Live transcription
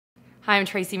Hi, I'm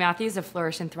Tracy Matthews of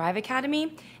Flourish and Thrive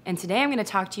Academy, and today I'm going to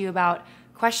talk to you about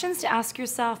questions to ask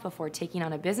yourself before taking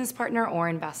on a business partner or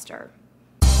investor.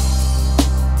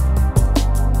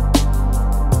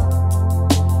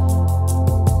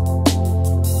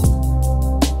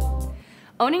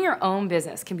 Owning your own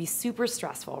business can be super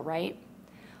stressful, right?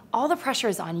 All the pressure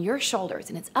is on your shoulders,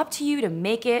 and it's up to you to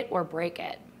make it or break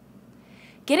it.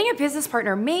 Getting a business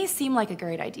partner may seem like a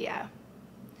great idea.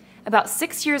 About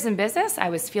 6 years in business,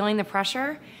 I was feeling the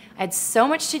pressure. I had so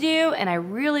much to do, and I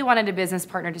really wanted a business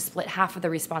partner to split half of the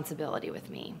responsibility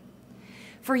with me.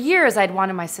 For years, I'd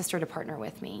wanted my sister to partner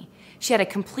with me. She had a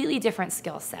completely different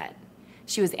skill set.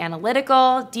 She was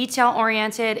analytical,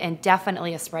 detail-oriented, and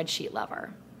definitely a spreadsheet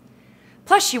lover.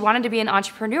 Plus, she wanted to be an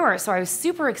entrepreneur, so I was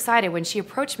super excited when she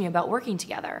approached me about working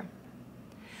together.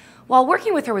 While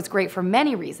working with her was great for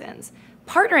many reasons,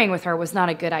 partnering with her was not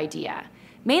a good idea,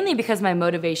 mainly because my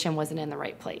motivation wasn't in the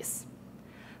right place.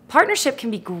 Partnership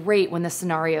can be great when the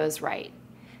scenario is right.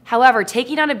 However,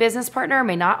 taking on a business partner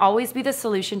may not always be the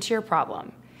solution to your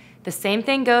problem. The same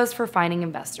thing goes for finding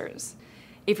investors.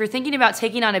 If you're thinking about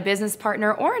taking on a business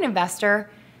partner or an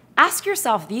investor, ask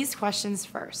yourself these questions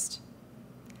first.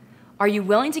 Are you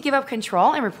willing to give up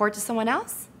control and report to someone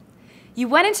else? You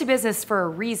went into business for a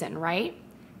reason, right?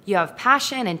 You have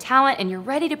passion and talent, and you're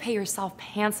ready to pay yourself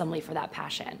handsomely for that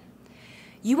passion.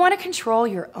 You want to control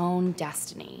your own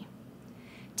destiny.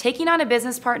 Taking on a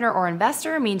business partner or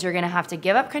investor means you're going to have to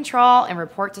give up control and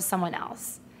report to someone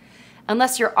else.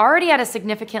 Unless you're already at a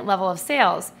significant level of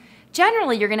sales,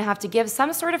 generally you're going to have to give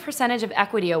some sort of percentage of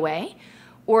equity away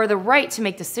or the right to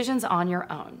make decisions on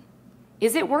your own.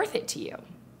 Is it worth it to you?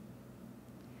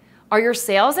 Are your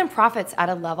sales and profits at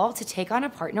a level to take on a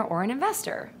partner or an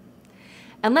investor?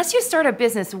 Unless you start a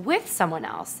business with someone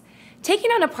else,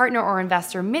 taking on a partner or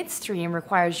investor midstream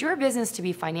requires your business to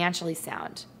be financially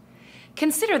sound.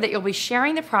 Consider that you'll be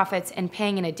sharing the profits and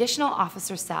paying an additional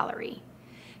officer salary.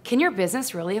 Can your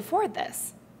business really afford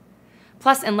this?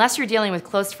 Plus, unless you're dealing with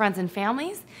close friends and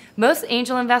families, most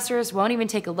angel investors won't even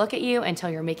take a look at you until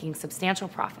you're making substantial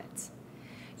profits.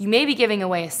 You may be giving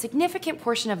away a significant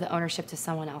portion of the ownership to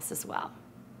someone else as well.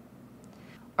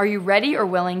 Are you ready or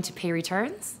willing to pay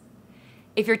returns?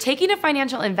 If you're taking a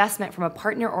financial investment from a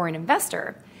partner or an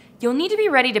investor, you'll need to be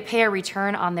ready to pay a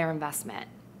return on their investment.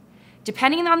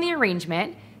 Depending on the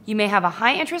arrangement, you may have a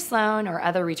high-interest loan or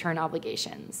other return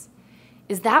obligations.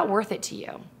 Is that worth it to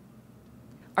you?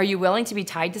 Are you willing to be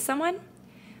tied to someone?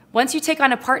 Once you take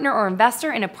on a partner or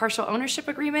investor in a partial ownership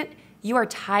agreement, you are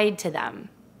tied to them.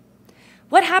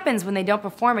 What happens when they don't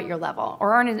perform at your level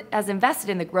or aren't as invested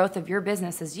in the growth of your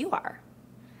business as you are?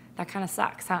 That kind of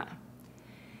sucks, huh?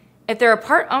 If they're a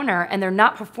part owner and they're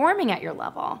not performing at your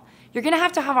level, you're going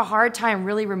to have a hard time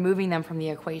really removing them from the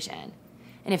equation.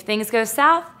 And if things go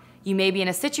south, you may be in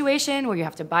a situation where you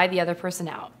have to buy the other person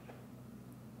out.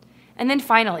 And then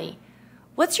finally,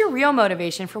 what's your real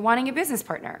motivation for wanting a business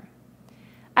partner?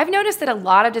 I've noticed that a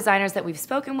lot of designers that we've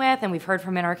spoken with and we've heard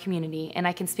from in our community, and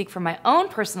I can speak from my own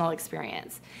personal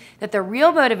experience, that the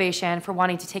real motivation for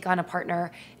wanting to take on a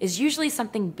partner is usually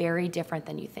something very different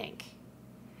than you think.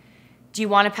 Do you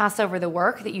want to pass over the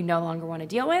work that you no longer want to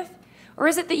deal with? Or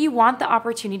is it that you want the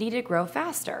opportunity to grow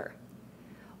faster?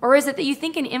 Or is it that you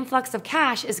think an influx of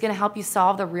cash is going to help you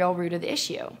solve the real root of the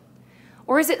issue?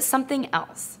 Or is it something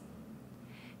else?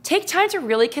 Take time to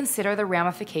really consider the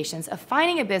ramifications of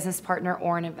finding a business partner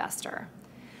or an investor.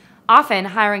 Often,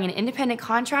 hiring an independent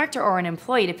contractor or an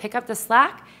employee to pick up the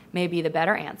slack may be the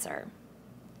better answer.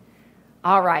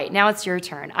 All right, now it's your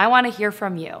turn. I want to hear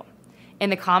from you. In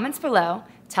the comments below,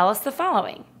 tell us the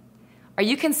following. Are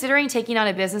you considering taking on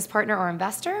a business partner or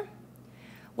investor?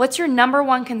 What's your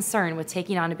 #1 concern with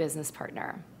taking on a business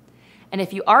partner? And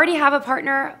if you already have a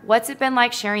partner, what's it been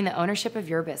like sharing the ownership of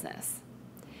your business?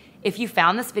 If you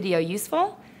found this video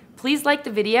useful, please like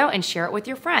the video and share it with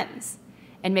your friends.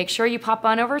 And make sure you pop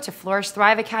on over to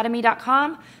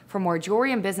flourishthriveacademy.com for more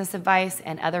jewelry and business advice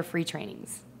and other free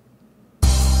trainings.